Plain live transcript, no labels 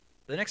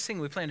The next thing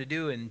we plan to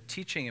do in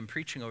teaching and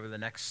preaching over the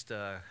next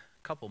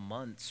couple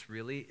months,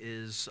 really,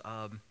 is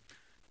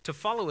to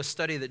follow a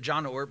study that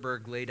John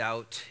Ortberg laid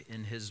out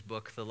in his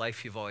book, The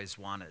Life You've Always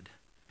Wanted.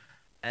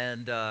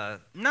 And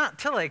not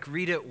to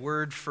read it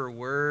word for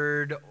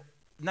word,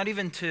 not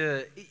even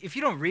to, if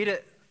you don't read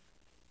it,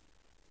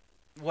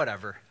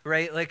 whatever,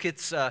 right?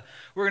 We're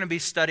going to be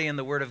studying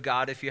the Word of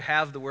God. If you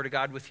have the Word of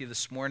God with you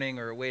this morning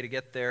or a way to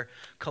get there,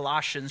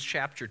 Colossians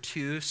chapter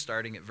 2,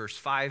 starting at verse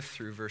 5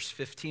 through verse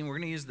 15. We're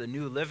going to use the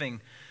New Living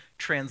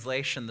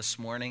Translation this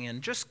morning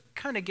and just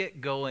kind of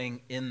get going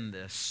in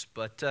this.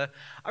 But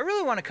I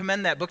really want to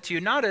commend that book to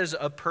you, not as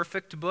a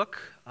perfect book,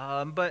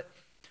 but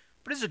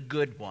as a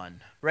good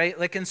one, right?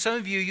 And some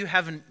of you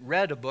haven't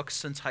read a book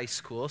since high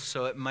school,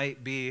 so it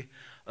might be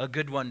a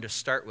good one to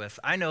start with.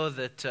 I know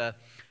that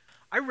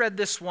I read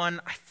this one,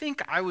 I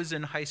think I was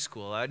in high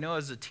school. I know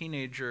as a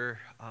teenager,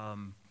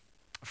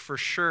 for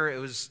sure,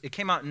 it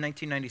came out in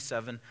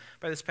 1997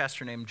 by this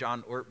pastor named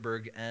John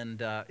Ortberg,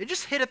 and it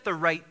just hit at the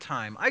right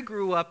time. I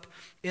grew up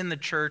in the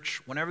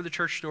church, whenever the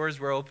church doors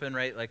were open,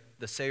 right,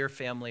 the Sayer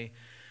family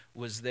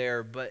was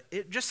there, but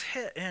it just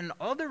hit in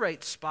all the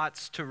right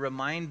spots to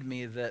remind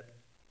me that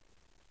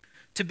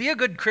to be a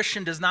good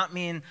Christian does not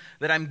mean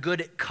that I'm good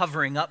at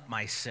covering up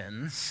my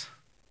sins.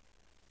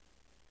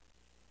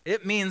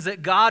 It means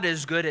that God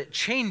is good at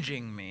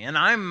changing me, and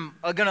I'm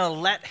going to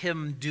let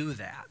him do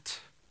that.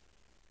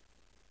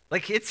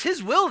 It's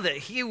his will that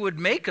he would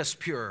make us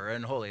pure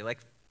and holy.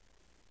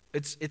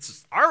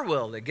 It's our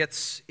will that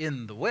gets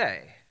in the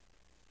way.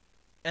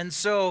 And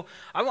so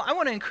I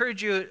want to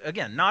encourage you,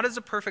 again, not as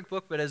a perfect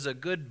book, but as a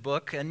good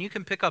book, and you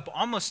can pick up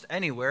almost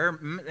anywhere,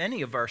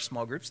 any of our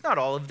small groups, not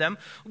all of them.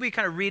 We'll be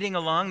kind of reading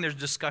along. There's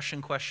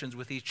discussion questions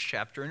with each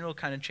chapter, and it'll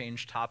kind of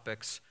change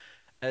topics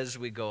as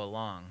we go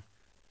along.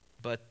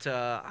 But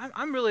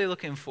I'm really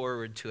looking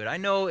forward to it. I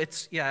know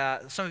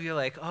some of you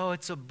are oh,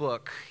 it's a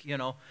book,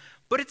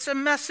 but it's a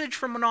message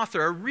from an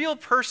author, a real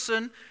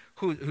person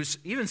who's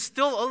even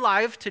still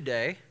alive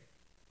today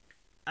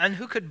and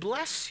who could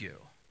bless you.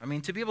 I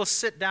mean, to be able to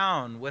sit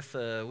down with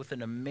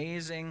an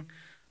amazing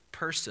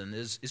person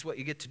is what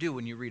you get to do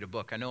when you read a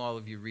book. I know all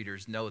of you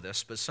readers know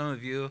this, but some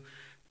of you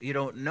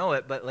don't know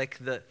it, but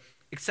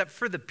except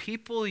for the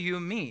people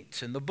you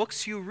meet and the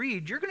books you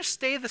read, you're going to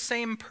stay the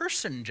same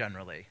person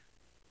generally.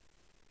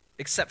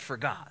 Except for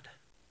God.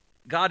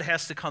 God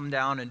has to come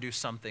down and do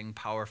something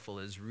powerful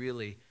is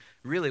really,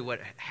 really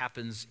what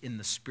happens in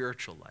the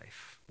spiritual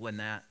life when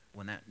that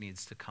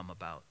needs to come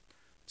about.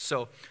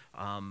 So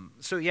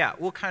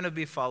we'll kind of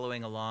be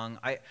following along.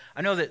 I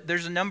know that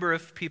there's a number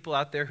of people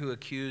out there who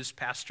accuse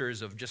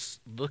pastors of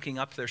just looking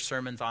up their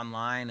sermons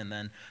online and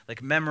then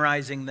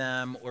memorizing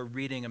them or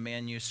reading a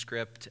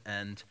manuscript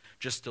and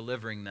just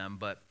delivering them,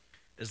 but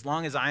as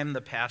long as I'm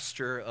the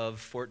pastor of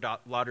Fort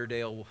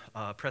Lauderdale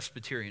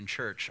Presbyterian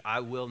Church, I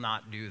will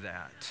not do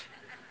that.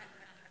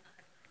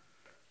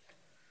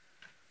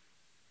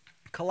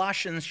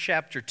 Colossians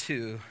chapter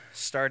 2,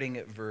 starting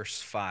at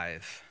verse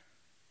 5.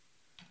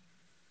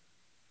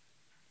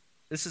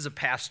 This is a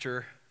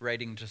pastor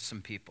writing to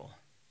some people.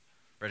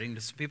 Writing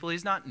to some people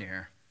he's not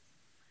near.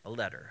 A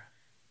letter.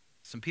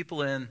 Some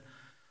people in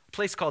a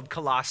place called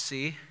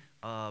Colossae.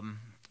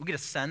 We get a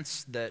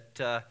sense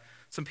that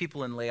some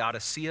people in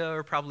Laodicea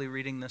are probably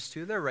reading this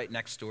too. They're right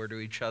next door to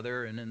each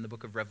other, and in the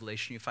book of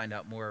Revelation you find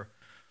out more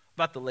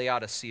about the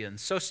Laodiceans.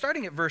 So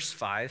starting at verse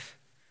 5,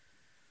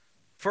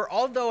 "For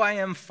although I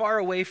am far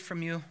away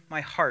from you,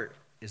 my heart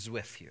is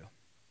with you.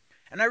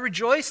 And I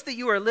rejoice that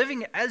you are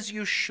living as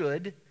you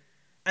should,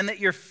 and that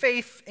your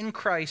faith in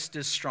Christ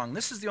is strong."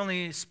 This is the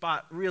only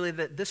spot really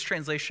that this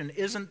translation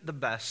isn't the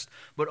best,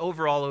 but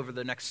overall over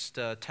the next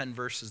 10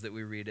 verses that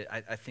we read,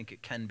 I think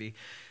it can be.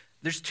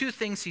 There's two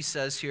things he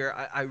says here.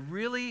 I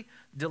really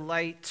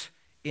delight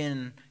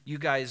in you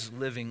guys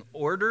living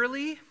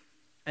orderly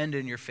and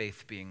in your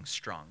faith being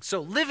strong. So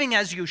living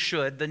as you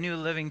should, the New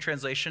Living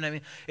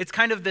Translation, it's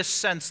kind of this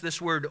sense, this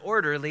word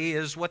orderly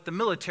is what the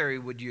military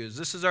would use.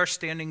 This is our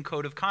standing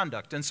code of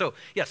conduct. And so,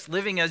 yes,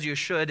 living as you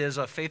should is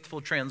a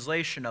faithful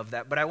translation of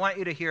that. But I want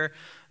you to hear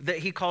that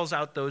he calls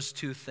out those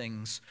two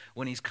things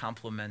when he's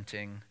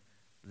complimenting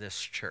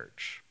this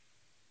church.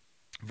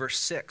 Verse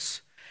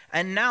 6.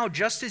 "And now,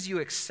 just as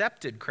you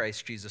accepted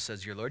Christ Jesus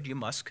as your Lord, you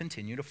must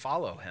continue to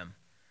follow him.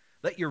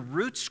 Let your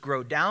roots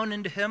grow down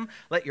into him.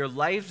 Let your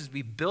lives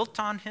be built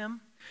on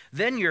him.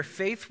 Then your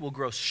faith will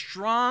grow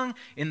strong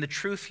in the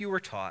truth you were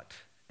taught,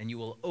 and you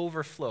will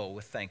overflow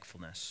with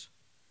thankfulness.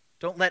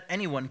 Don't let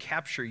anyone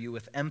capture you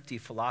with empty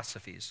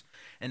philosophies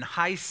and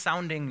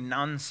high-sounding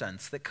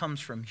nonsense that comes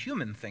from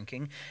human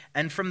thinking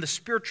and from the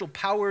spiritual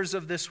powers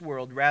of this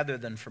world rather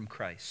than from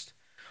Christ.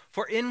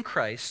 For in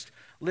Christ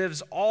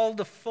lives all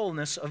the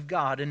fullness of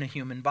God in a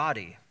human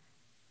body.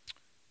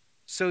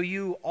 So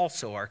you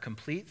also are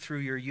complete through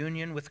your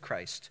union with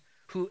Christ,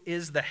 who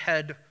is the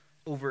head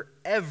over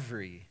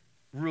every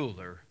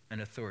ruler and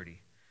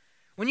authority.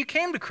 When you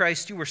came to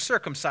Christ, you were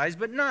circumcised,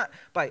 but not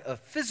by a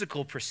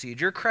physical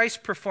procedure.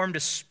 Christ performed a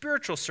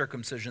spiritual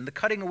circumcision, the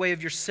cutting away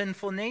of your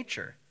sinful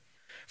nature.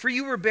 For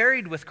you were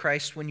buried with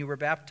Christ when you were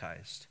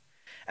baptized.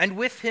 And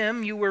with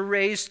him you were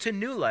raised to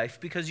new life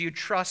because you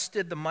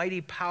trusted the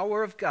mighty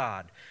power of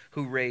God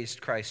who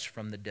raised Christ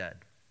from the dead.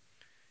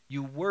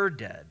 You were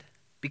dead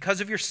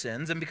because of your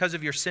sins and because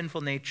of your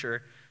sinful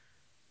nature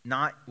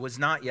was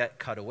not yet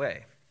cut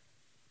away.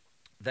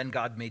 Then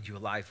God made you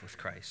alive with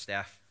Christ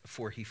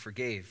before he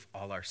forgave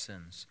all our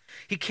sins.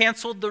 He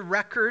canceled the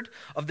record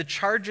of the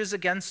charges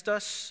against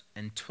us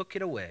and took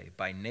it away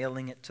by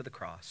nailing it to the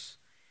cross.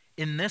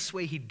 In this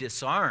way he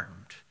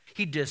disarmed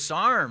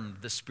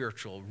the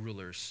spiritual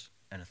rulers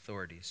and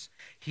authorities.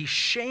 He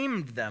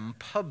shamed them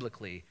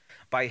publicly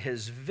by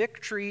his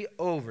victory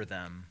over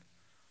them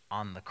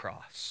on the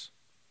cross.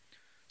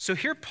 So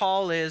here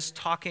Paul is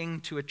talking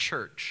to a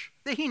church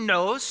that he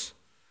knows,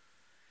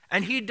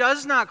 and he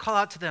does not call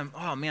out to them,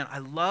 oh man, I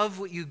love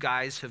what you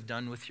guys have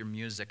done with your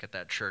music at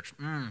that church.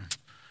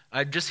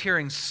 I'm just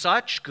hearing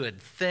such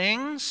good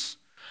things.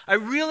 I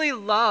really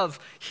love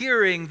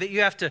hearing that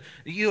you have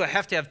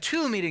to have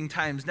 2 meeting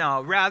times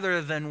now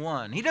rather than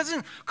 1. He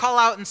doesn't call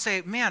out and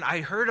say, man,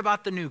 I heard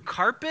about the new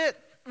carpet.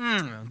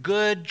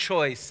 Good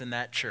choice in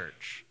that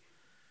church.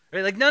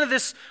 Right? Like none of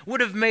this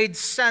would have made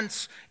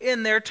sense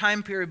in their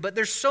time period, but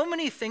there's so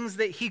many things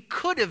that he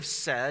could have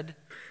said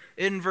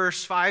in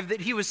verse 5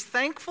 that he was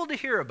thankful to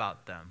hear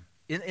about them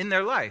in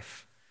their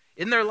life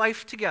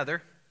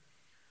together.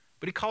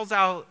 But he calls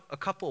out a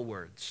couple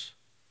words.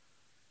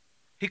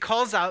 He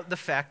calls out the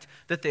fact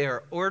that they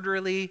are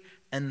orderly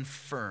and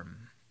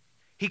firm.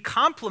 He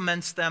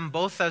compliments them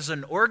both as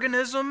an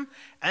organism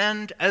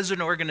and as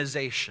an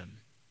organization.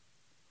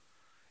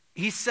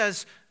 He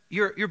says,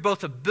 you're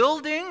both a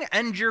building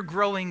and you're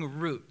growing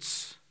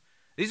roots.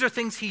 These are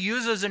things he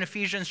uses in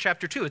Ephesians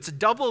chapter 2. It's a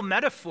double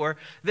metaphor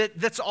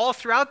that's all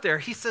throughout there.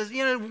 He says,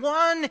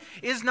 one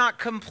is not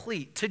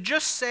complete. To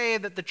just say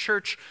that the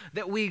church,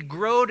 that we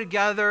grow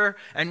together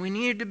and we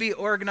need to be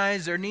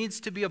organized, there needs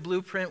to be a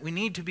blueprint, we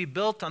need to be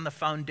built on the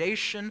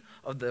foundation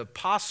of the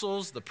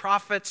apostles, the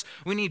prophets,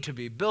 we need to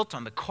be built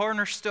on the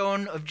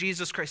cornerstone of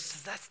Jesus Christ. He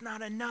says, that's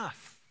not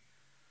enough.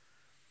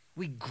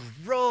 We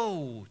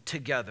grow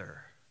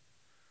together.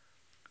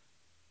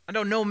 I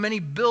don't know many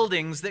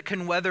buildings that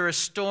can weather a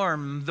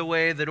storm the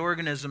way that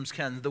organisms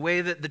can, the way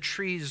that the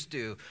trees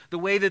do, the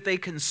way that they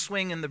can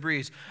swing in the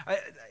breeze.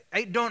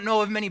 I don't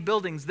know of many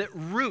buildings that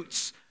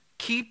roots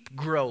keep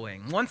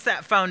growing. Once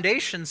that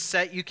foundation's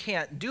set, you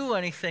can't do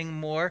anything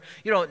more.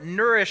 You don't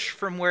nourish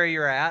from where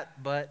you're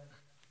at, but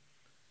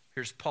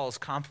here's Paul's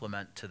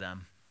compliment to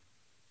them.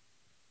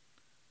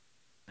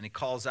 And he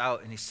calls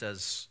out and he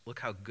says, look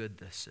how good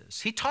this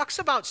is. He talks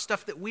about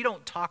stuff that we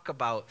don't talk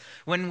about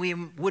when we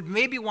would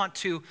maybe want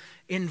to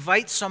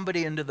invite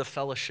somebody into the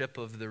fellowship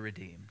of the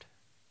redeemed,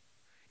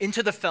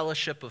 into the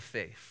fellowship of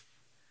faith.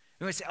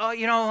 And we say, oh,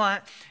 you know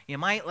what? You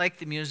might like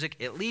the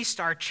music. At least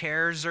our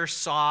chairs are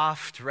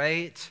soft,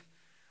 right?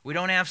 We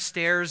don't have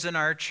stairs in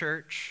our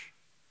church.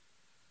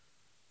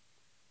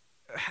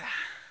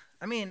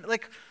 I mean,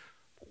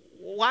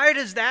 why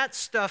does that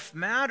stuff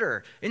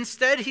matter?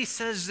 Instead, he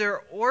says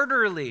they're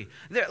orderly.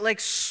 They're like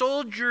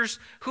soldiers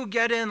who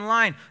get in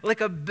line,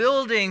 like a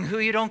building who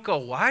you don't go,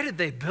 why did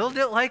they build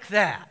it like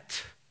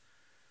that?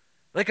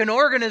 Like an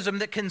organism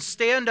that can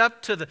stand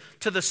up to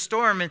the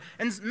storm.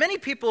 And many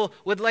people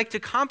would like to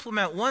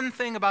compliment one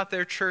thing about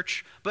their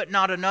church, but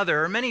not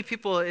another. Or many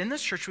people in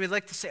this church would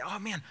like to say, oh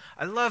man,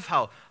 I love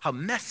how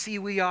messy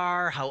we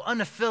are, how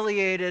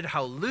unaffiliated,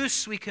 how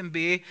loose we can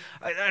be.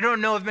 I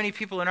don't know of many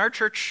people in our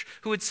church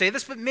who would say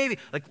this, but maybe,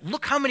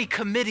 look how many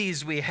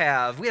committees we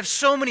have. We have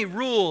so many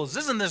rules.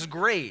 Isn't this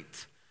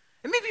great?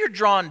 And maybe you're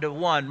drawn to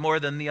one more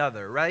than the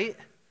other, right?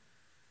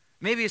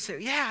 Maybe you say,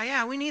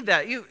 yeah, we need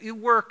that. You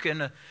work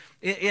in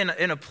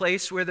a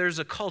place where there's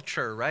a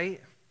culture,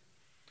 right?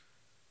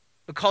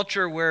 A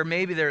culture where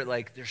maybe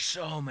there's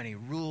so many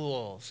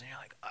rules, and you're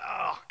like, oh,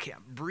 I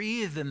can't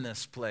breathe in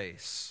this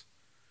place.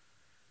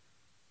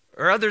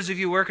 Or others of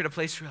you work at a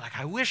place where you're like,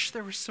 I wish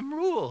there were some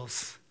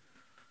rules.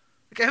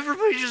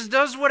 Everybody just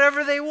does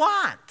whatever they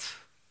want.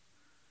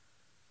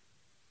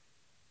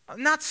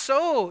 Not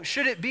so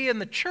should it be in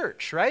the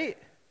church, right?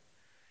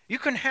 You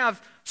can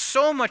have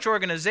so much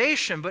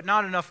organization, but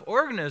not enough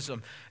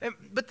organism.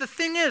 But the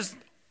thing is,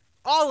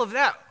 all of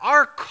that,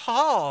 our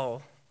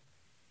call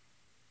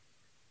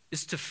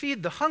is to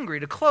feed the hungry,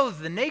 to clothe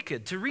the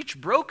naked, to reach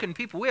broken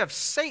people. We have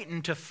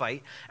Satan to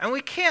fight, and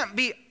we can't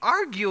be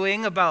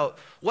arguing about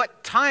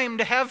what time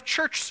to have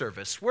church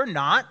service. We're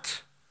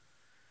not.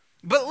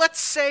 But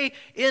let's say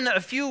in a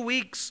few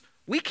weeks,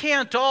 we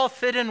can't all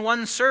fit in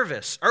one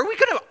service. Are we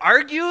going to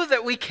argue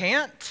that we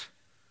can't?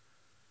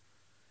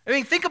 I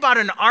mean, think about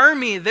an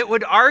army that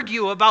would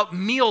argue about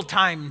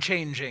mealtime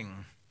changing.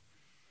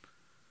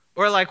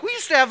 Or we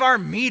used to have our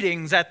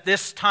meetings at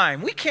this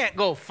time. We can't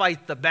go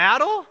fight the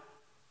battle.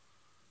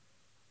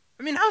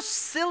 I mean, how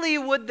silly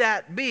would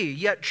that be?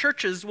 Yet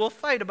churches will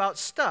fight about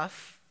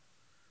stuff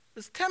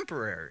that's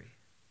temporary.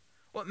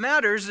 What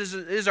matters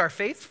is our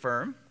faith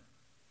firm?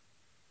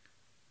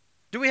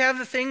 Do we have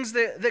the things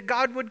that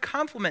God would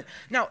compliment?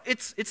 Now,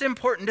 it's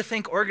important to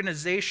think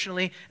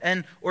organizationally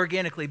and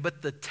organically,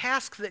 but the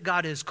task that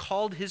God has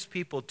called his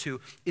people to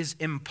is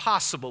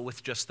impossible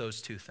with just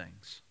those two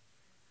things.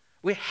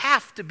 We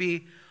have to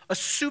be a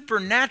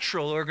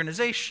supernatural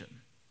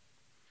organization.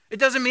 It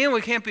doesn't mean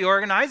we can't be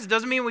organized. It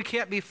doesn't mean we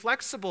can't be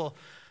flexible.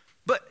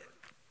 But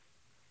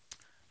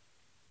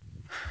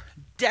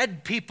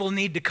dead people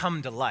need to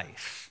come to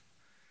life.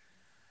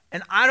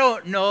 And I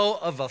don't know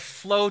of a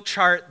flow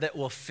chart that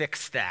will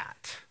fix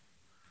that.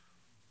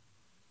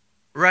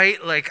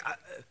 Right? Like,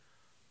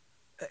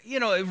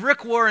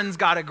 Rick Warren's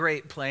got a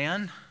great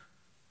plan.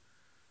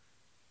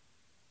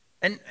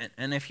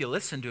 And if you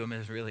listen to him,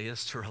 it really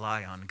is to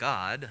rely on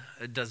God.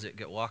 Does it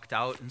get walked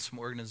out in some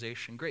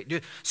organization? Great. Do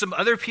some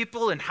other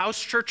people in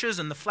house churches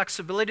and the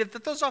flexibility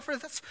that those offer,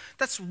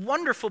 that's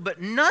wonderful,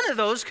 but none of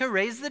those can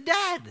raise the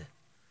dead.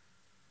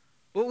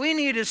 What we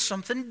need is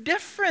something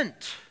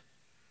different.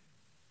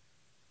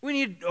 We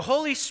need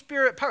Holy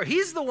Spirit power.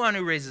 He's the one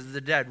who raises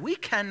the dead. We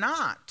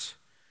cannot.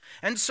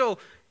 And so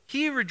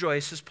he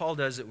rejoices, Paul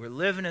does, that we're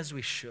living as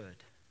we should.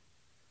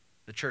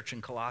 The church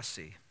in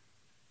Colossae.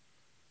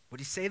 Would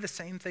he say the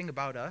same thing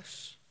about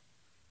us?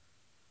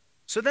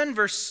 So then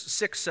verse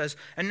 6 says,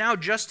 and now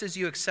just as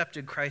you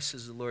accepted Christ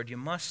as the Lord, you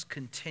must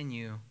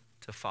continue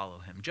to follow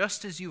him.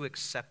 Just as you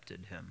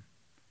accepted him.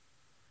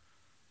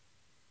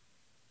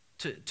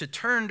 To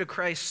turn to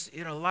Christ,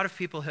 a lot of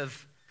people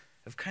have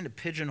kind of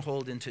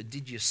pigeonholed into,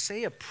 did you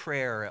say a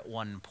prayer at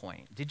one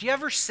point? Did you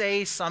ever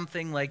say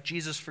something like,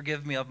 Jesus,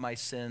 forgive me of my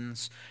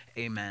sins,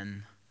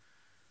 amen?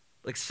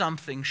 Like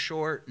something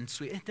short and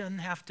sweet. It doesn't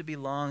have to be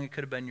long. It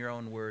could have been your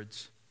own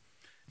words.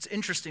 It's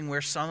interesting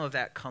where some of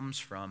that comes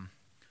from.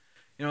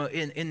 In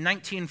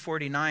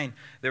 1949,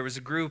 there was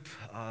a group,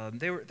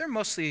 they're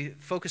mostly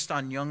focused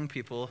on young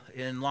people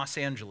in Los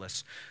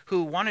Angeles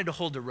who wanted to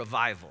hold a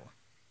revival.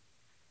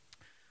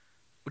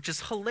 Which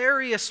is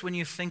hilarious when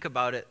you think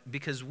about it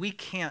because we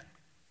can't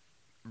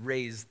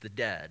raise the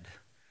dead.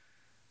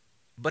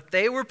 But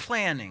they were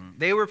planning,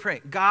 they were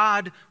praying,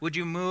 God, would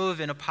you move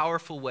in a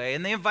powerful way?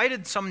 And they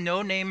invited some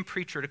no-name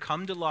preacher to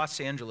come to Los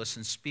Angeles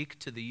and speak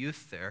to the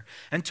youth there.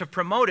 And to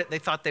promote it, they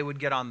thought they would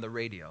get on the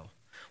radio.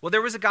 Well,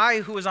 there was a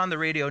guy who was on the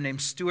radio named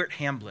Stuart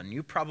Hamblin.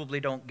 You probably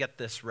don't get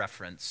this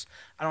reference.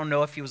 I don't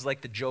know if he was like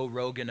the Joe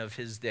Rogan of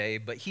his day,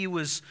 but he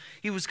was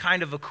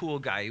kind of a cool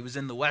guy. He was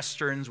in the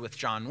Westerns with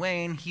John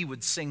Wayne. He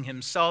would sing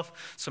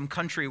himself some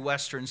country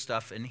Western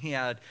stuff, and he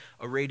had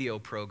a radio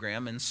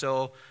program. And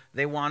so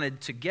they wanted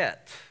to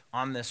get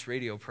on this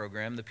radio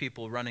program the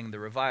people running the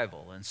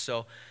revival. And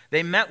so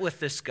they met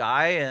with this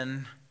guy,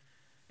 and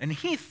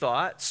he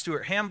thought,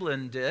 Stuart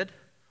Hamblin did,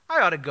 I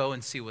ought to go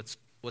and see what's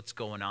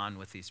going on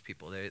with these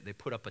people. They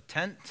put up a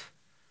tent,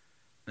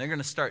 and they're going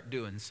to start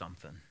doing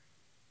something.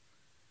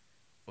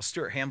 Well,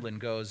 Stuart Hamblin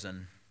goes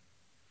and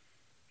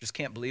just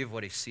can't believe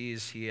what he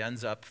sees. He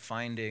ends up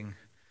finding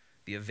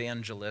the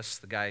evangelist,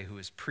 the guy who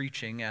is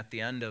preaching at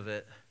the end of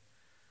it.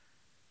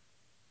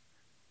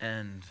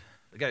 And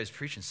the guy who's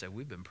preaching said,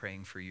 we've been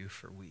praying for you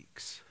for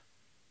weeks.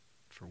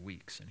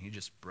 And he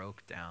just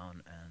broke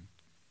down and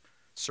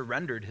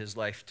surrendered his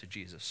life to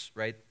Jesus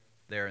right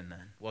there and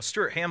then. Well,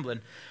 Stuart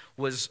Hamblin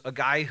was a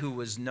guy who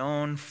was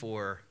known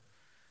for,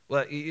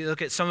 well, you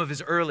look at some of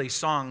his early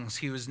songs,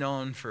 he was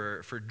known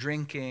for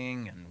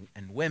drinking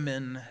and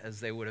women, as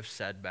they would have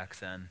said back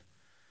then.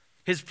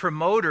 His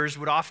promoters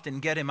would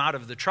often get him out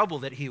of the trouble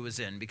that he was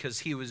in because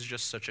he was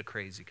just such a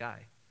crazy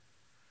guy.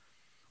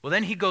 Well,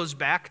 then he goes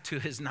back to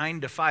his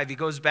 9 to 5. He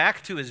goes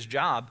back to his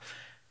job,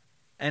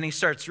 and he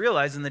starts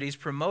realizing that he's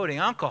promoting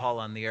alcohol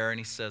on the air, and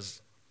he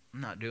says, I'm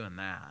not doing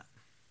that.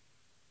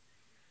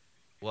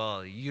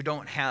 Well, you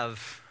don't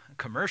have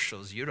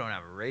commercials, you don't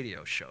have a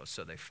radio show,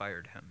 so they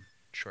fired him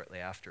shortly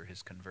after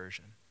his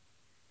conversion.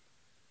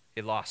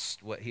 He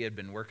lost what he had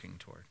been working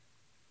toward,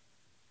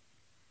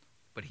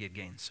 but he had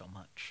gained so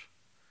much.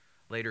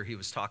 Later, he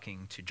was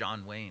talking to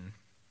John Wayne.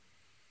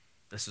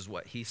 This is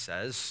what he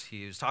says.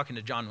 He was talking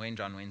to John Wayne.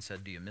 John Wayne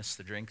said, do you miss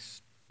the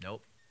drinks?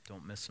 Nope,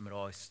 don't miss them at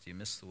all. He said, do you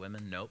miss the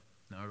women? Nope,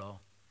 not at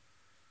all.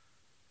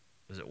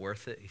 Was it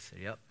worth it? He said,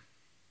 yep.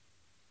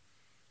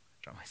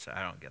 John Wayne said,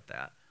 I don't get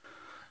that.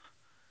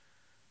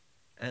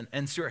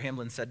 And Stuart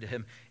Hamblin said to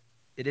him,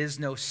 it is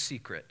no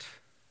secret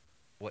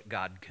what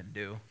God can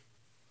do.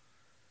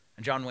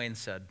 And John Wayne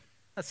said,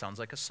 that sounds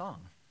like a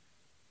song.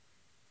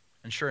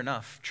 And sure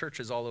enough,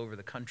 churches all over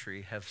the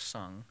country have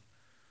sung,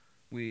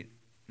 we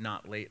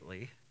not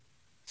lately,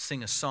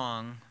 sing a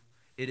song,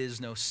 it is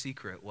no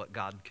secret what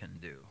God can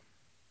do.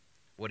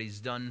 What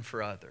he's done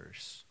for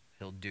others,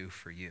 he'll do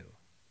for you.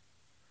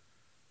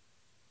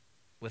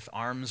 With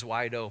arms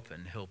wide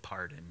open, he'll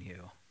pardon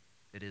you.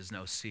 It is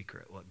no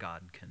secret what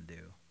God can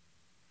do.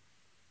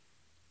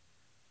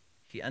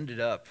 He ended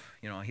up,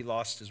 he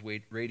lost his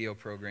radio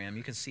program.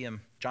 You can see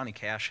him. Johnny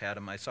Cash had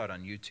him. I saw it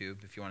on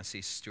YouTube if you want to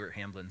see Stuart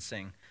Hamblin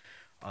sing.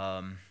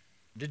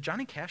 Did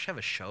Johnny Cash have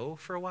a show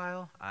for a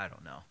while? I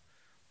don't know.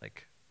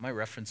 Like My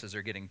references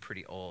are getting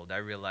pretty old. I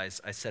realize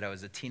I said I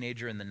was a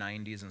teenager in the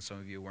 90s, and some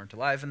of you weren't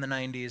alive in the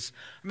 90s.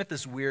 I'm at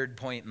this weird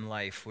point in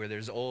life where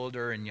there's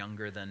older and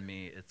younger than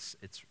me.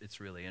 It's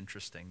really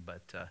interesting.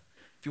 But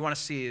if you want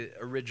to see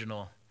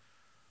original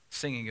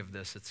singing of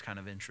this, it's kind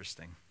of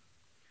interesting.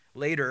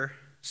 Later,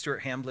 Stuart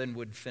Hamblin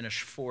would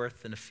finish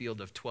fourth in a field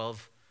of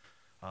 12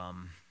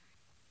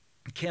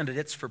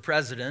 candidates for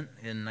president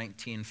in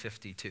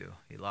 1952.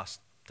 He lost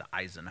to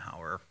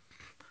Eisenhower.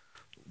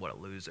 What a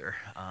loser.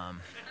 I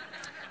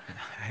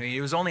mean,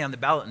 he was only on the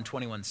ballot in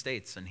 21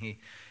 states, and he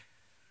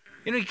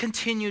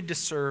continued to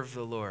serve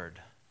the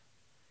Lord.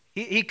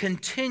 He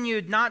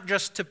continued not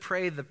just to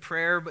pray the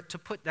prayer, but to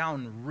put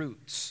down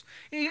roots.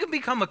 You can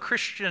become a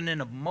Christian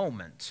in a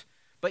moment,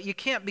 but you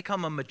can't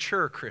become a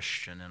mature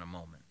Christian in a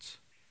moment.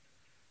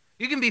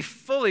 You can be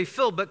fully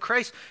filled, but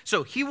Christ,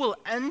 so he will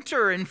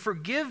enter and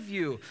forgive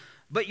you,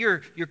 but your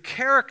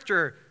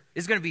character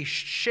is going to be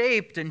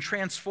shaped and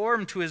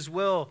transformed to his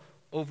will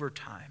over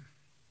time.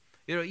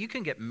 You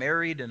can get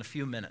married in a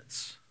few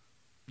minutes,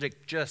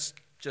 like just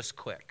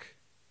quick.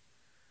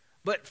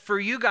 But for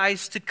you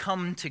guys to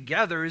come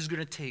together is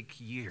going to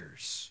take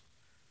years.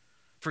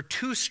 For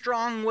two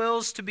strong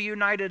wills to be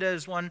united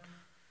as one,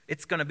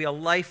 it's going to be a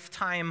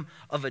lifetime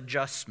of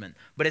adjustment.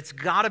 But it's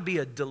got to be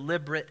a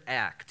deliberate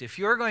act. If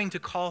you're going to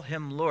call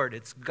him Lord,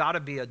 it's got to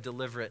be a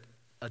deliberate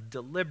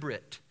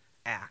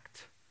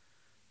act.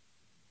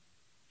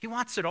 He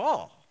wants it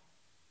all.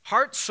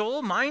 Heart,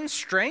 soul, mind,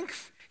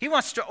 strength. He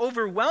wants to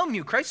overwhelm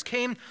you. Christ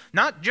came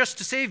not just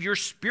to save your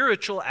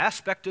spiritual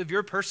aspect of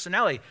your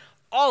personality.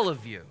 All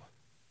of you,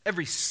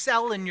 every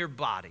cell in your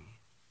body,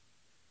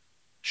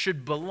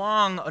 should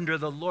belong under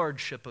the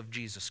lordship of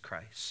Jesus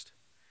Christ.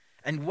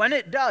 And when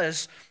it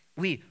does,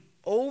 we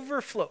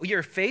overflow.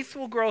 Your faith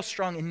will grow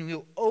strong and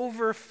you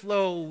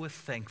overflow with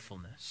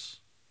thankfulness.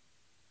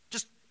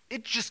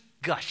 It just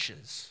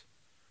gushes.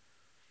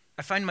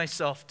 I find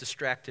myself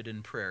distracted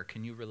in prayer.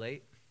 Can you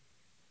relate?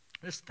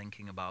 Just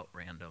thinking about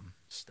random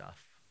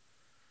stuff.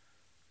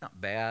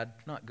 Not bad,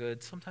 not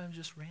good, sometimes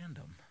just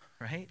random,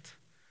 right?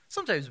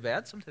 Sometimes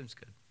bad, sometimes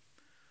good.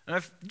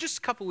 And just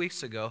a couple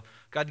weeks ago,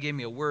 God gave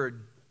me a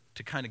word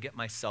to kind of get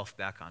myself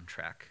back on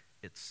track.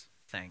 It's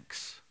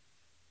thanks.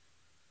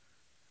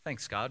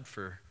 Thanks, God,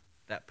 for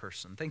that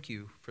person. Thank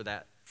you for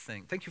that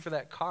thing. Thank you for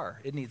that car.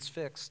 It needs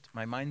fixed.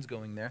 My mind's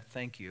going there.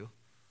 Thank you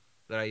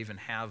that I even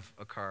have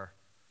a car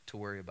to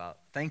worry about.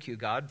 Thank you,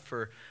 God,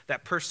 for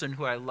that person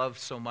who I love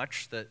so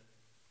much that,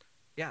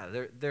 yeah,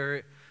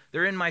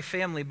 they're in my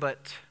family,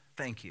 but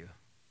thank you.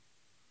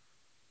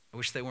 I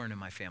wish they weren't in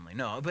my family.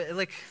 No, but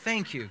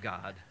thank you,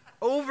 God.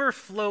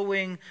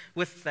 Overflowing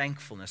with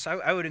thankfulness.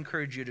 I would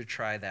encourage you to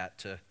try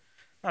that,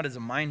 not as a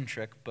mind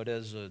trick, but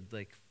as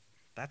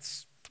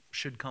that's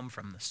should come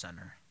from the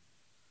center.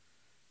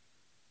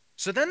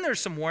 So then there's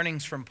some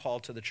warnings from Paul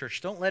to the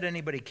church. Don't let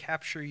anybody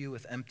capture you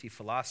with empty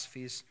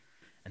philosophies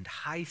and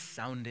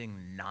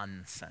high-sounding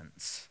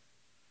nonsense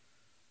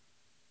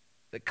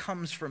that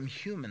comes from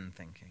human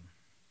thinking.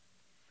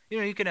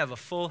 You can have a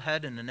full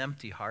head and an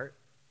empty heart.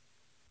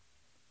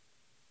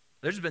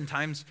 There's been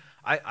times,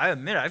 I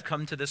admit, I've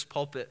come to this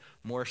pulpit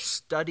more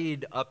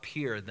studied up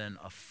here than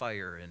a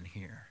fire in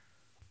here.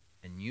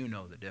 And you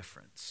know the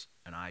difference,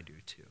 and I do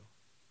too.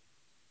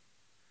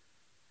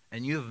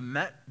 And you've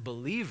met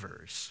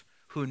believers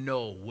who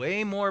know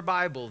way more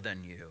Bible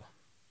than you,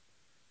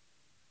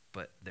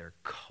 but they're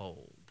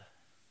cold,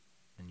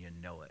 and you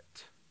know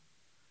it.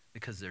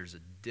 Because there's a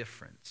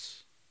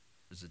difference.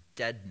 There's a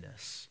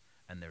deadness,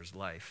 and there's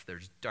life.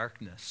 There's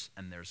darkness,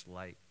 and there's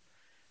light.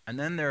 And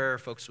then there are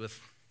folks with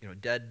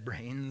dead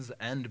brains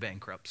and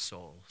bankrupt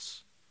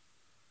souls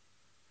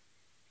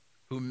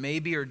who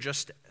maybe are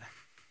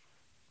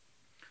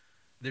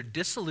they're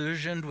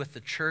disillusioned with the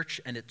church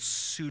and its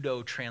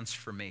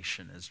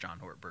pseudo-transformation, as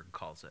John Ortberg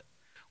calls it,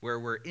 where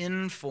we're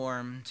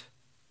informed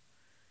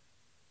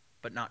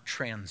but not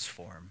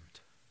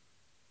transformed.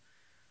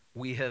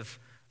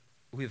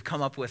 We've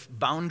come up with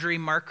boundary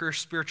marker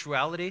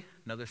spirituality,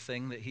 another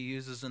thing that he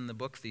uses in the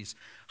book, these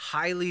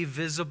highly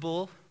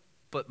visible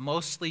but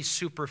mostly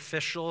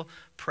superficial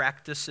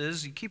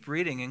practices. You keep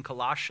reading in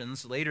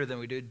Colossians later than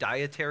we do,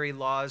 dietary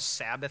laws,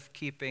 Sabbath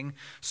keeping,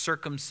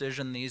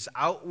 circumcision, these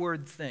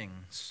outward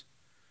things.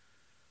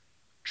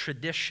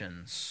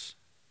 Traditions,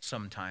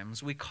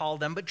 sometimes we call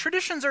them, but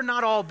traditions are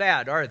not all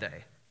bad, are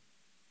they?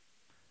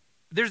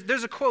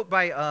 There's a quote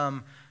by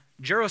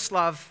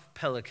Jaroslav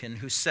Pelikan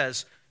who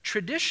says,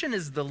 "Tradition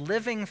is the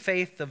living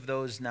faith of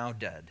those now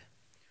dead.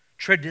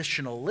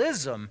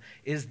 Traditionalism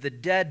is the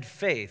dead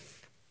faith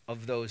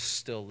of those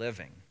still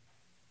living."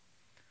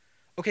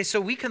 Okay,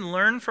 so we can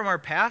learn from our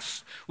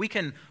past. We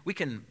can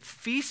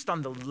feast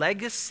on the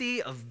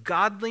legacy of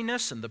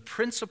godliness and the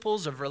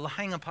principles of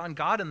relying upon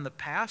God in the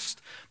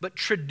past. But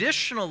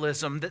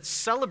traditionalism that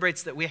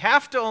celebrates that we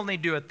have to only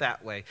do it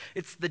that way,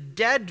 it's the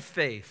dead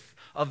faith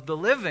of the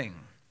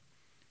living.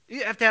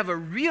 You have to have a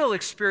real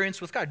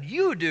experience with God.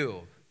 You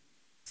do.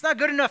 It's not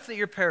good enough that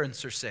your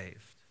parents are saved.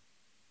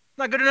 It's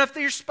not good enough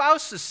that your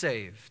spouse is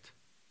saved.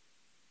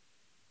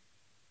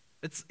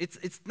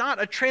 It's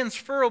not a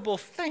transferable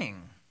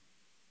thing.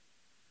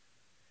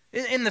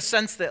 In the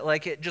sense that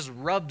like it just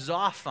rubs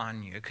off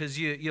on you because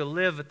you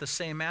live at the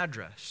same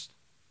address.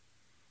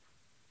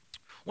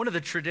 One of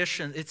the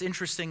traditions, it's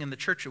interesting in the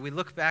church, we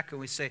look back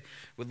and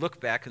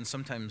and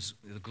sometimes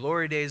the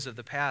glory days of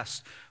the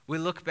past, we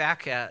look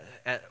back at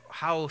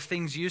how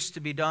things used to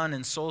be done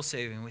in soul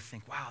saving, and we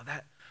think, wow,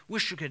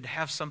 wish we could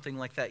have something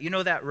like that. You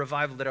know that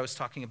revival that I was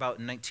talking about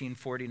in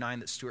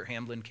 1949 that Stuart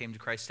Hamblin came to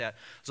Christ at?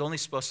 It was only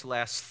supposed to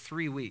last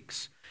 3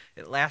 weeks.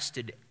 It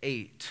lasted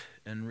 8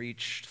 and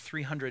reached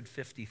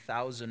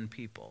 350,000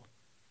 people.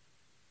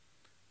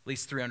 At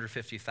least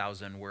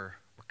 350,000 were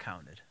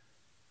counted.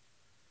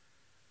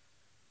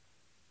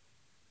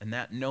 And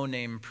that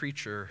no-name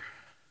preacher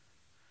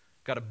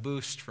got a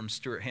boost from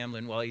Stuart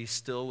Hamblin while he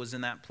still was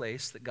in that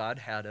place that God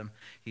had him.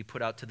 He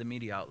put out to the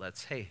media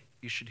outlets, hey,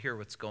 you should hear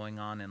what's going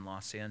on in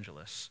Los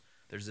Angeles.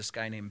 There's this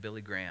guy named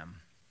Billy Graham.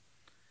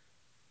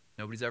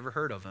 Nobody's ever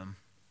heard of him,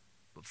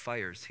 but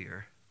fire's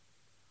here.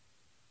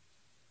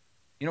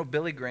 You know,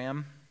 Billy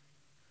Graham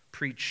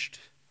preached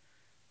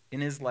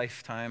in his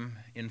lifetime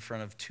in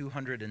front of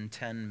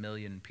 210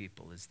 million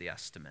people is the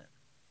estimate.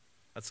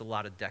 That's a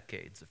lot of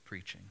decades of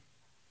preaching.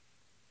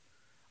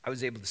 I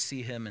was able to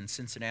see him in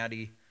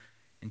Cincinnati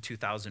in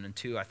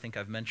 2002. I think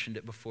I've mentioned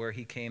it before.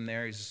 He came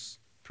there. He's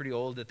pretty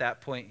old at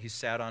that point. He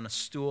sat on a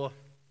stool,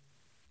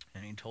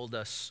 and he told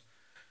us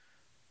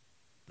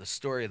the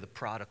story of the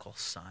prodigal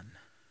son.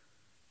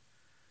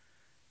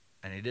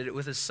 And he did it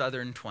with a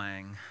southern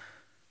twang,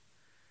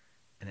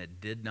 and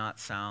it did not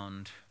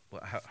sound,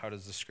 how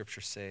does the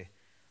scripture say,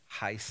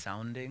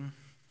 high-sounding?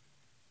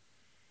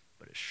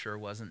 But it sure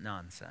wasn't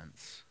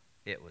nonsense.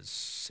 It was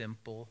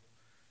simple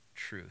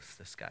truth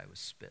this guy was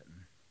spitting.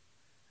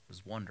 It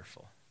was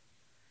wonderful.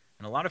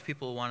 And a lot of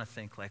people want to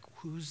think, like,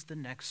 who's the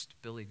next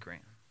Billy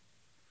Graham?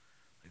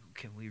 Like,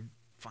 can we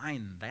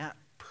find that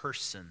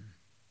person?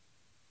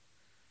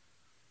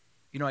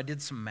 You know, I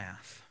did some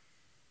math.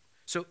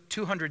 So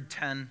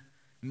 210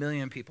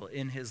 million people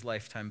in his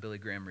lifetime Billy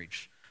Graham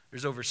reached.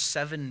 There's over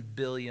 7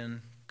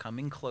 billion,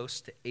 coming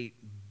close to 8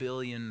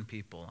 billion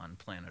people on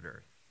planet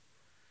Earth.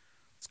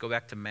 Let's go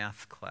back to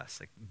math class.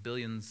 Like,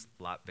 billion's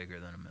a lot bigger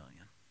than a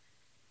million.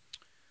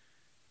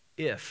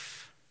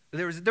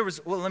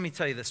 Well, let me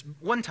tell you this.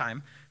 One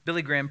time,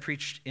 Billy Graham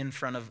preached in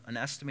front of an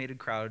estimated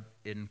crowd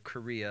in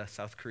Korea,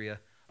 South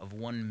Korea, of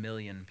 1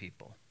 million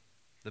people.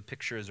 The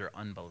pictures are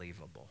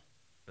unbelievable.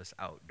 This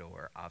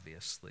outdoor,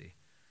 obviously,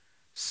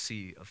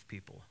 sea of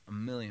people,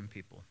 1 million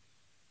people.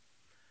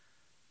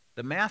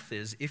 The math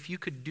is, if you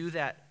could do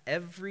that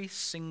every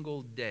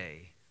single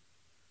day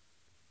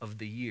of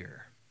the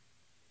year,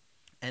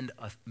 and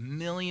 1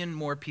 million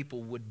more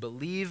people would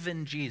believe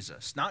in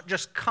Jesus, not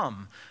just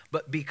come,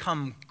 but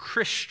become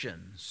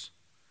Christians.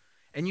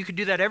 And you could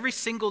do that every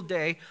single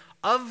day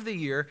of the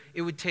year.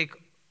 It would take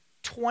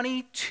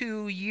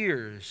 22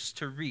 years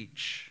to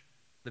reach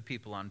the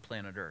people on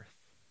planet Earth.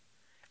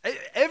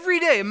 Every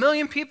day, 1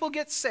 million people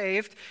get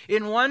saved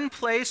in one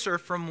place or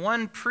from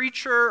one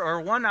preacher or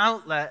one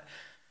outlet.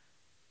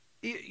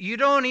 You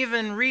don't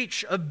even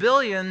reach 1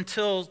 billion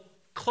till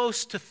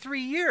close to 3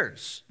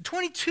 years.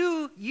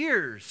 22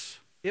 years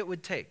it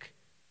would take.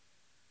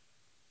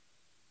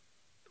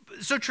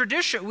 So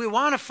tradition, we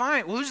want to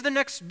find, who's the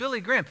next Billy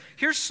Graham?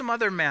 Here's some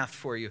other math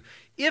for you.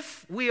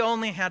 If we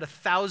only had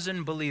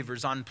 1,000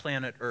 believers on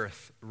planet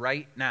Earth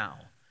right now,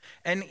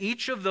 and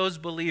each of those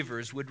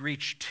believers would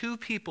reach 2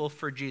 people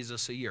for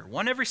Jesus a year,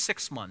 one every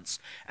 6 months,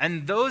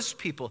 and those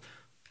people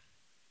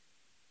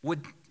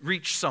would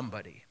reach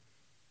somebody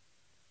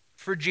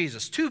for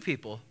Jesus, 2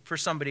 people for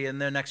somebody in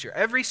the next year.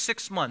 Every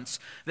 6 months,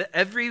 that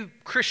every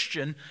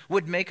Christian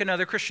would make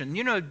another Christian.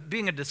 You know,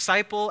 being a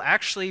disciple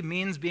actually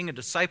means being a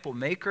disciple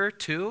maker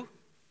too.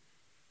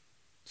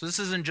 So this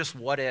isn't just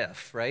what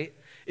if, right?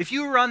 If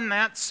you run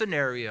that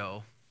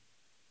scenario,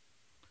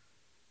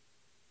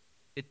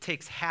 it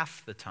takes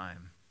half the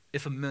time.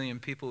 If 1 million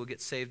people would get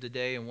saved a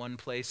day in one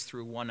place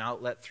through one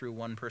outlet, through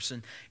one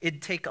person,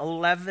 it'd take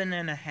 11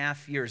 and a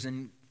half years.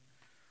 And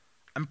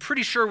I'm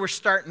pretty sure we're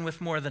starting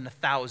with more than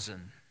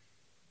 1,000.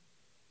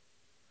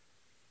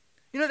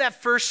 You know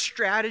that first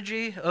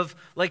strategy of,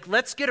 like,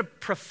 let's get a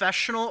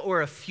professional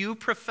or a few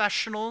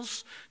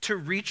professionals to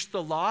reach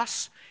the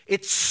lost?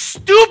 It's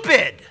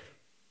stupid.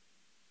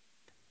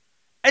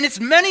 And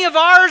it's many of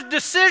our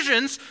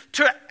decisions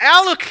to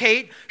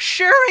allocate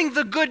sharing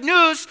the good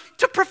news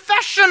to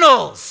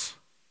professionals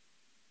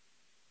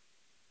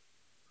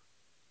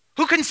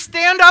who can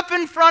stand up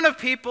in front of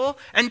people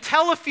and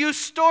tell a few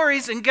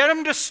stories and get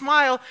them to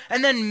smile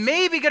and then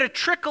maybe get a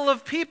trickle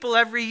of people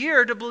every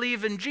year to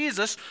believe in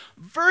Jesus,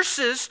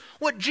 versus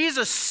what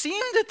Jesus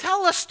seemed to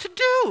tell us to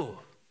do,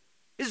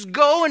 is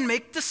go and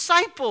make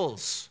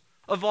disciples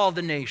of all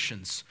the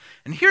nations.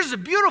 And here's the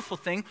beautiful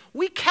thing.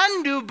 We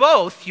can do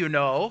both, you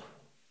know.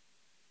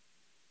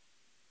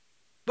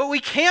 But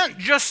we can't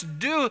just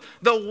do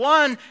the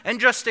one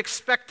and just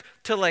expect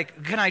to,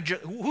 like,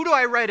 who do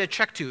I write a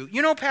check to?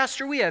 You know,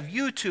 Pastor, we have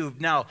YouTube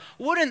now.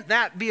 Wouldn't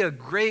that be a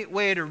great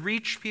way to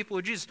reach people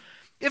with Jesus?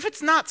 If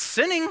it's not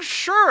sinning,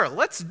 sure,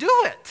 let's do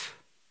it.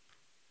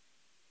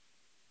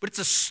 But it's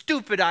a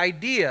stupid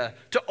idea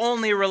to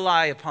only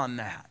rely upon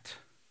that.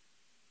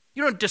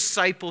 You don't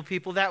disciple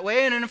people that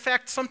way. And in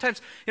fact,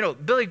 sometimes,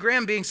 Billy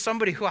Graham being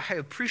somebody who I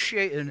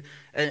appreciate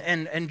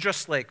and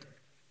just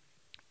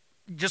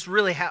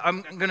really,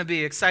 I'm going to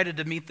be excited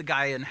to meet the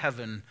guy in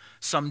heaven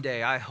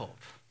someday, I hope.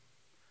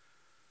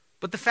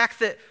 But the fact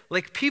that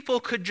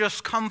people could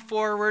just come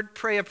forward,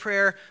 pray a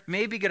prayer,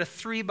 maybe get a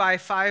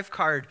 3x5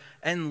 card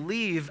and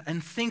leave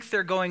and think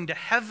they're going to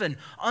heaven,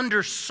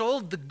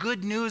 undersold the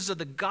good news of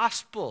the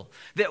gospel,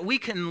 that we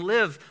can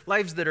live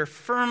lives that are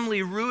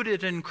firmly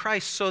rooted in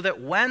Christ so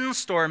that when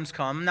storms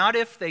come, not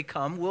if they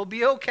come, we'll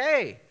be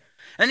okay.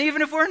 And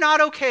even if we're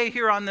not okay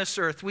here on this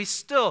earth, we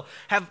still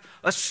have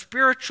a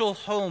spiritual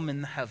home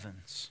in the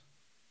heavens.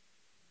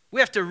 We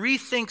have to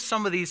rethink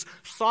some of these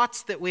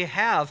thoughts that we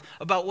have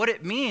about what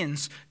it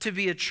means to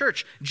be a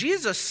church.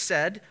 Jesus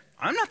said,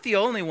 I'm not the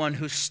only one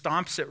who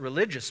stomps at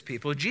religious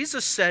people.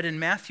 Jesus said in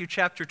Matthew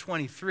chapter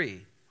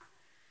 23,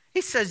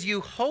 he says,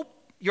 you're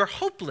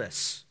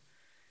hopeless,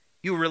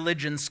 you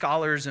religion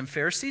scholars and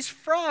Pharisees,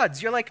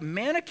 frauds. You're like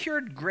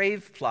manicured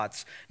grave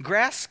plots,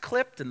 grass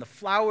clipped and the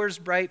flowers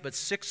bright, but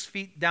 6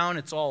 feet down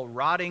it's all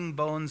rotting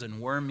bones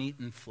and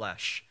worm-eaten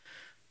flesh.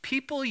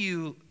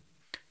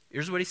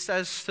 Here's what he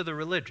says to the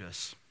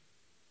religious.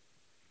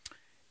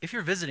 If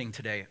you're visiting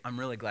today, I'm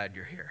really glad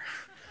you're here.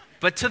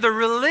 But to the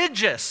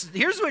religious,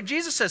 here's what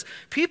Jesus says.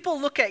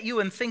 People look at you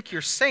and think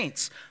you're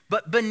saints,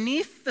 but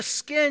beneath the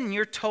skin,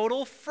 you're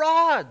total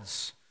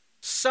frauds.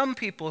 Some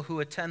people who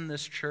attend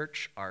this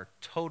church are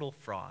total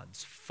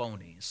frauds,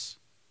 phonies.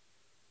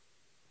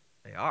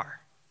 They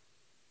are.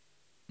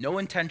 No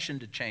intention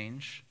to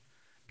change.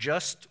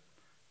 Just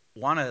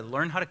want to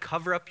learn how to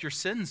cover up your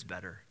sins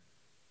better.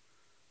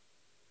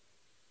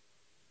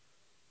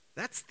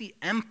 That's the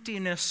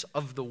emptiness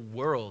of the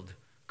world.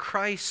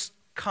 Christ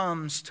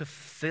comes to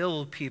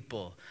fill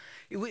people.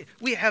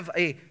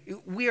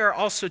 We are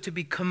also to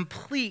be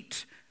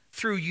complete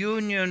through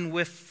union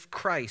with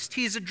Christ.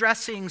 He's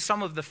addressing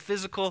some of the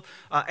physical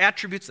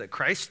attributes that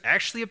Christ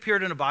actually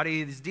appeared in a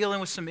body. He's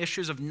dealing with some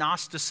issues of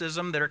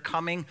Gnosticism that are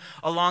coming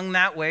along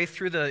that way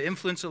through the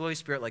influence of the Holy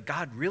Spirit. Like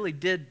God really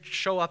did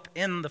show up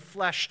in the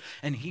flesh,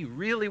 and he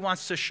really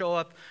wants to show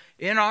up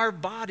in our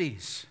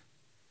bodies.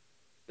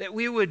 That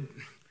we would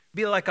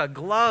be like a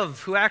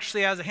glove who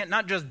actually has a hand,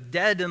 not just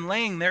dead and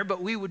laying there,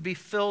 but we would be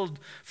filled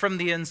from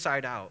the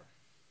inside out.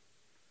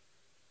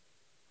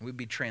 We'd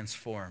be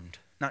transformed,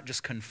 not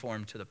just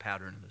conformed to the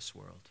pattern of this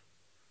world.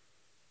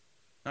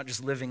 Not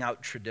just living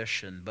out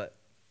tradition, but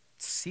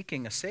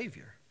seeking a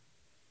Savior.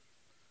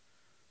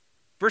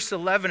 Verse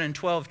 11 and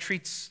 12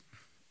 treats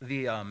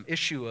the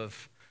issue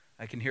of,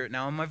 I can hear it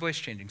now in my voice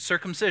changing,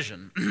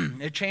 circumcision.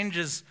 It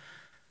changes,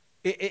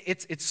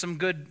 it's some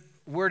good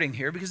wording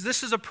here, because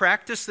this is a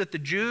practice that the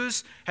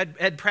Jews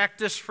had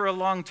practiced for a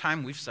long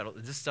time. We've settled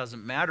this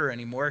doesn't matter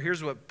anymore.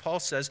 Here's what Paul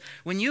says.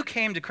 When you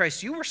came to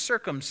Christ, you were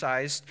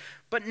circumcised,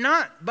 but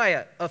not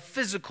by a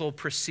physical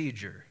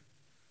procedure.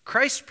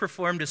 Christ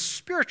performed a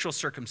spiritual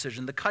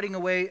circumcision, the cutting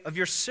away of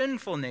your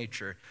sinful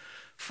nature.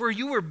 For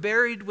you were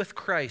buried with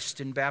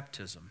Christ in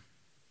baptism.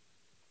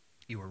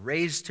 You were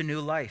raised to new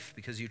life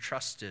because you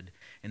trusted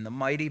in the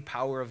mighty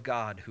power of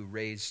God who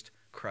raised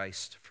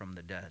Christ from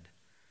the dead.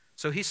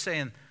 So he's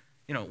saying,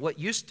 what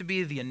used to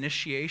be the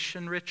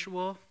initiation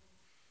ritual,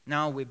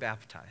 now we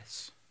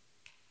baptize.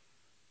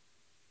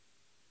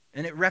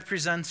 And it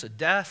represents a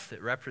death,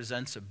 it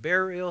represents a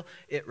burial,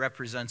 it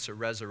represents a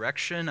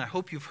resurrection. I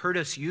hope you've heard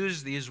us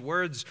use these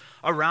words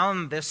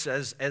around this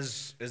as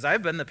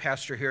I've been the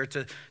pastor here,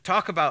 to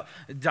talk about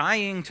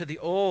dying to the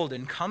old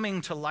and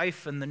coming to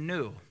life in the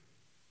new.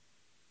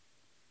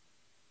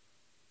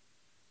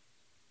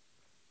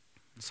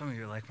 Some of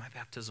you are like, my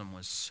baptism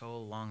was so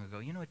long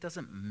ago. It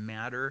doesn't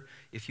matter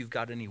if you've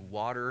got any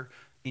water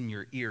in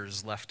your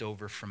ears left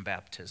over from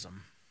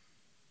baptism.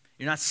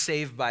 You're not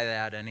saved by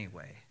that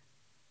anyway.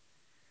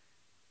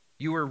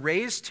 You were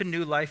raised to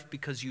new life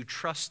because you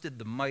trusted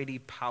the mighty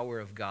power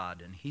of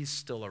God, and he's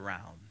still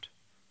around.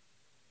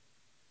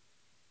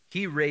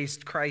 He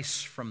raised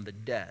Christ from the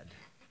dead.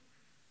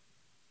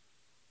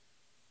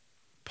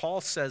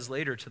 Paul says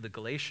later to the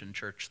Galatian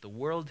church, the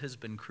world has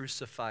been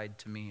crucified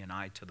to me and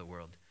I to the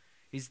world.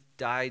 He's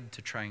died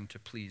to trying to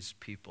please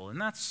people.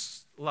 And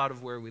that's a lot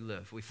of where we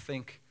live. We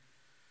think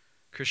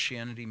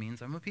Christianity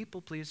means I'm a people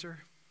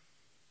pleaser,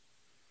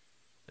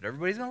 that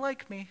everybody's going to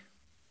like me.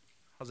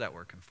 How's that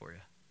working for you?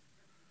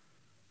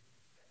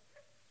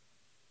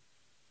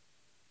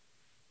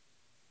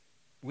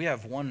 We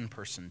have one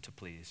person to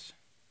please.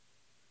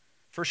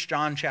 1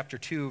 John chapter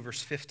 2,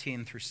 verse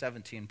 15 through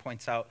 17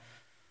 points out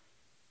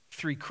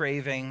 3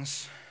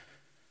 cravings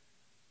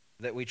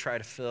that we try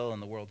to fill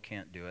and the world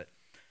can't do it.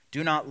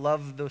 Do not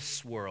love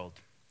this world.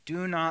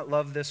 Do not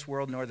love this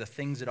world nor the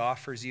things it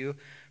offers you.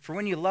 For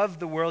when you love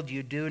the world,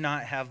 you do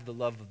not have the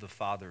love of the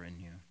Father in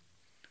you.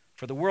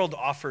 For the world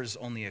offers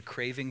only a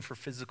craving for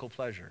physical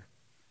pleasure,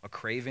 a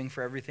craving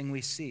for everything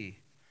we see,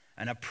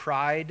 and a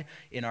pride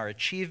in our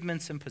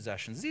achievements and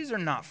possessions. These are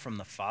not from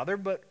the Father,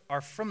 but are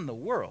from the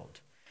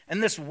world.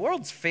 And this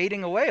world's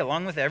fading away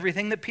along with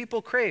everything that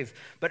people crave.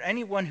 But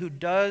anyone who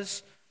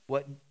does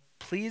what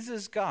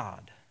pleases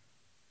God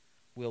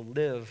will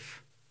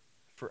live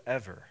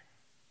forever.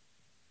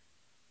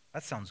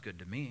 That sounds good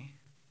to me.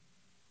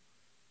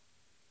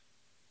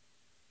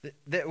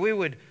 That we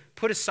would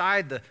put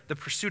aside the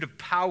pursuit of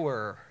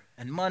power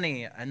and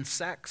money and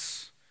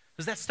sex,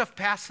 because that stuff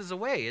passes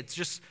away. It's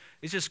just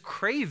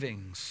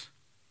cravings.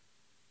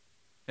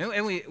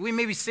 And we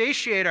maybe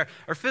satiate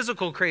our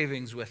physical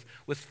cravings with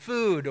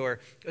food or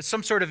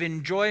some sort of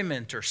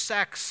enjoyment or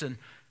sex,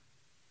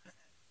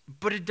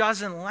 but it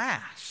doesn't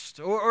last.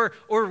 Or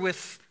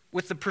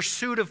with the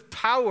pursuit of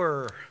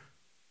power,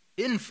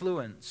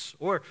 influence,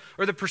 or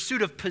the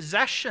pursuit of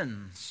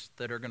possessions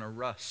that are going to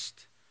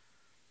rust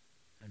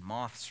and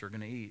moths are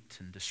going to eat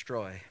and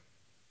destroy.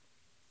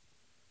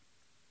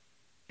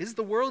 Is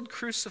the world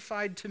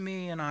crucified to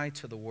me and I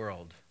to the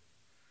world?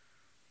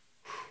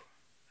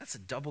 That's a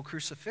double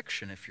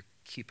crucifixion if you're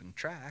keeping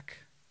track.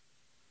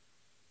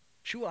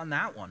 Chew on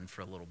that one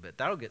for a little bit.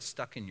 That'll get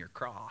stuck in your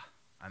craw.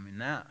 I mean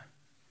that.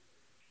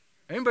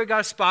 Anybody got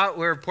a spot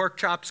where pork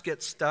chops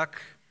get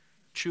stuck?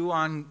 Chew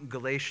on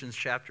Galatians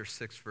chapter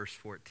 6, verse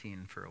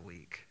 14 for a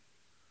week.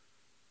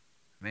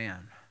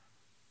 Man,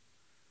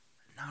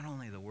 not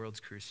only the world's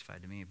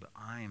crucified to me, but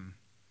I'm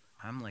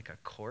like a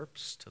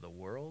corpse to the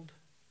world.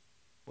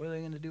 What are they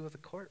going to do with a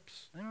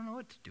corpse? They don't know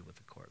what to do with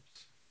a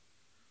corpse.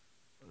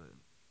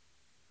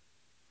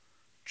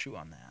 Chew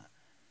on that.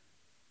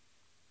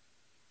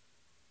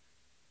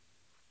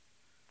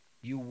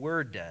 You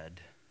were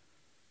dead.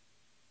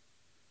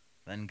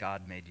 Then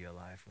God made you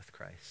alive with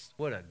Christ.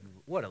 What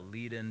a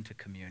lead into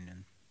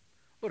communion.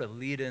 What a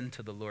lead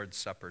into the Lord's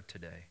Supper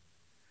today.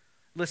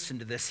 Listen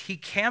to this. He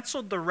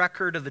canceled the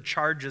record of the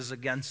charges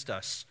against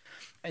us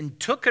and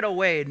took it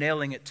away,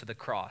 nailing it to the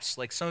cross.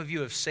 Like some of you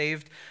have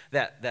saved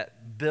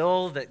that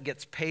bill that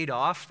gets paid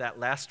off, that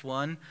last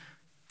one.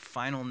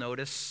 Final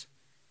notice,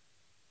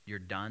 you're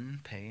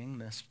done paying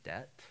this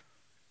debt.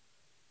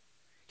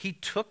 He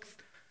took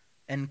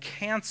and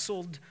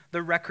canceled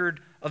the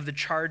record of the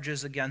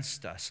charges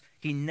against us.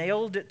 He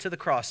nailed it to the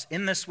cross.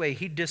 In this way,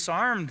 he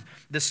disarmed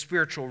the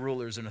spiritual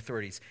rulers and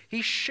authorities.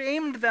 He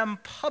shamed them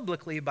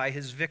publicly by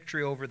his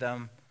victory over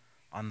them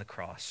on the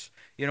cross.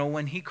 You know,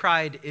 when he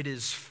cried, "It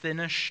is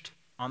finished,"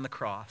 on the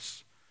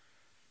cross,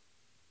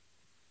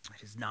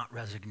 it is not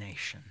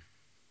resignation.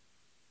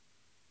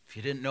 If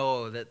you didn't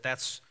know that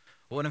that's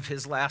one of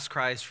his last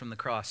cries from the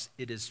cross,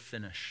 it is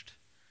finished.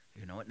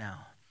 You know it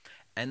now.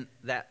 And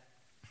that,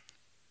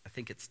 I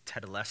think it's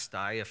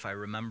tetelestai, if I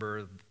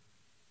remember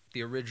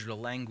the original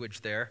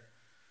language there.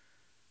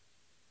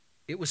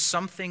 It was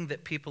something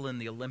that people in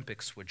the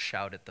Olympics would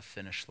shout at the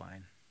finish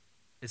line.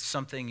 It's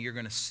something you're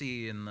going to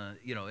see in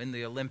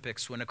the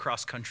Olympics when a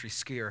cross-country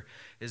skier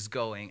is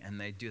going and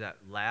they do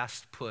that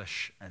last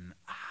push and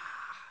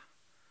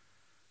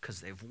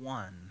because they've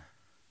won,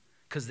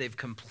 because they've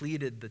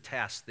completed the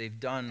task. They've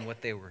done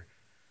what they were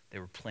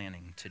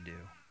planning to do.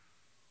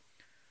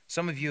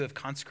 Some of you have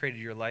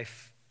consecrated your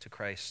life to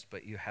Christ,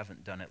 but you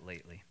haven't done it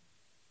lately.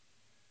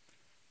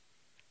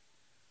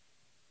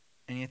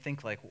 And you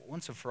think like,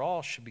 once and for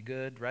all should be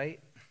good,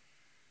 right?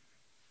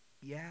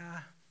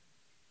 Yeah.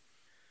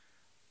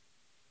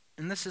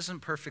 And this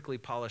isn't perfectly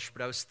polished,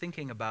 but I was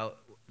thinking about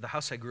the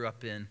house I grew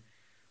up in.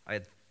 I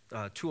had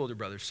two older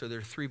brothers, so there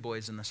are three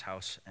boys in this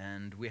house,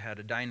 and we had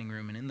a dining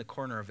room, and in the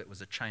corner of it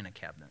was a china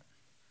cabinet.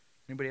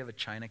 Anybody have a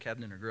china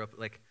cabinet or grew up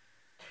like?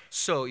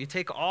 So you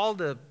take all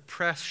the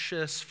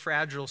precious,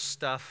 fragile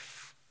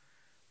stuff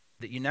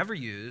that you never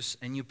use,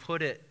 and you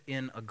put it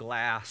in a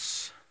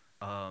glass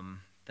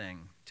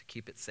thing to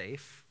keep it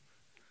safe.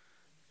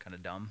 Kind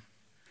of dumb.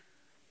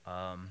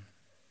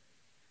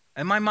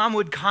 And my mom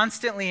would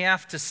constantly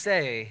have to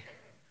say,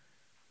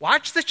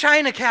 "Watch the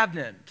china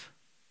cabinet."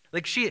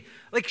 Like she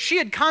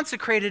had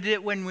consecrated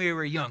it when we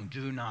were young.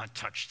 "Do not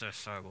touch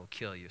this, I will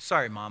kill you."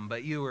 Sorry, Mom,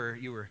 but you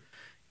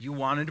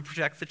wanted to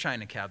protect the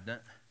china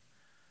cabinet.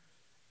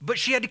 But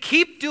she had to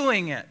keep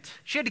doing it.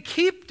 She had to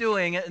keep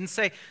doing it and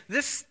say,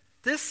 this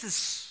is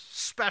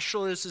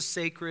special, this is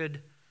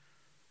sacred.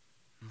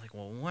 I'm like,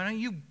 well, why don't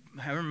you,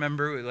 I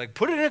remember, like,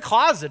 put it in a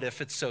closet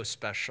if it's so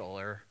special.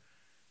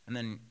 And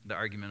then the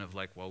argument of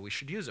like, well, we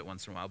should use it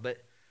once in a while.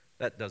 But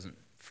that doesn't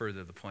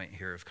further the point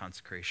here of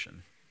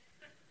consecration.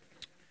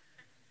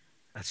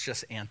 That's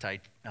just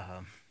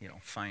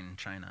fine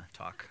china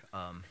talk.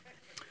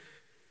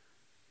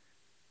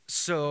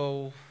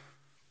 So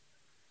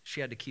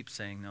she had to keep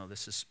saying, no,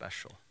 this is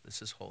special.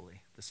 This is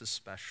holy. This is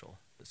special.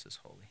 This is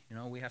holy. You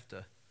know, we have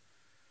to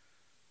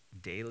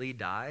daily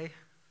die,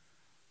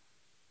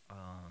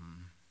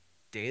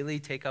 daily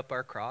take up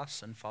our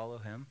cross and follow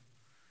him.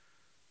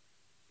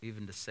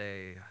 Even to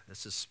say,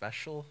 this is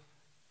special,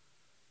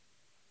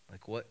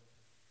 like what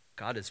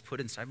God has put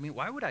inside me.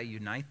 Why would I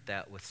unite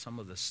that with some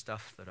of the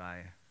stuff that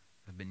I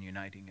have been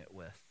uniting it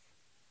with?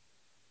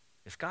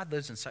 If God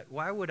lives inside,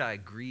 why would I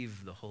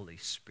grieve the Holy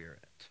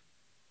Spirit?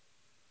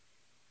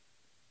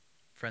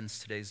 Friends,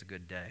 today's a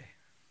good day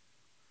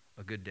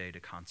to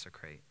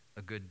consecrate,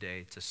 a good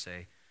day to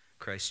say,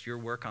 Christ, your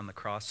work on the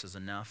cross is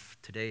enough.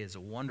 Today is a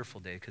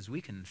wonderful day because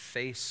we can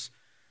face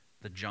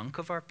the junk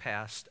of our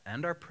past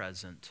and our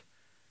present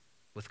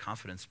with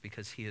confidence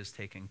because he has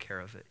taken care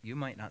of it. You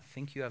might not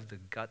think you have the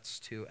guts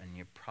to, and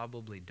you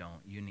probably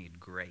don't. You need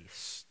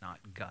grace,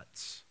 not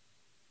guts.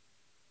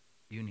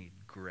 You need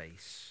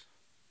grace.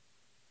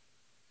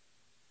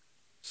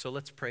 So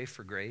let's pray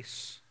for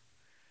grace.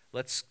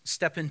 Let's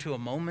step into a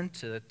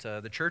moment that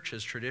the church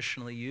has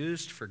traditionally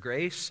used for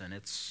grace, and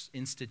it's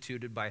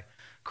instituted by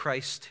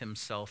Christ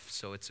himself,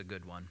 so it's a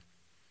good one.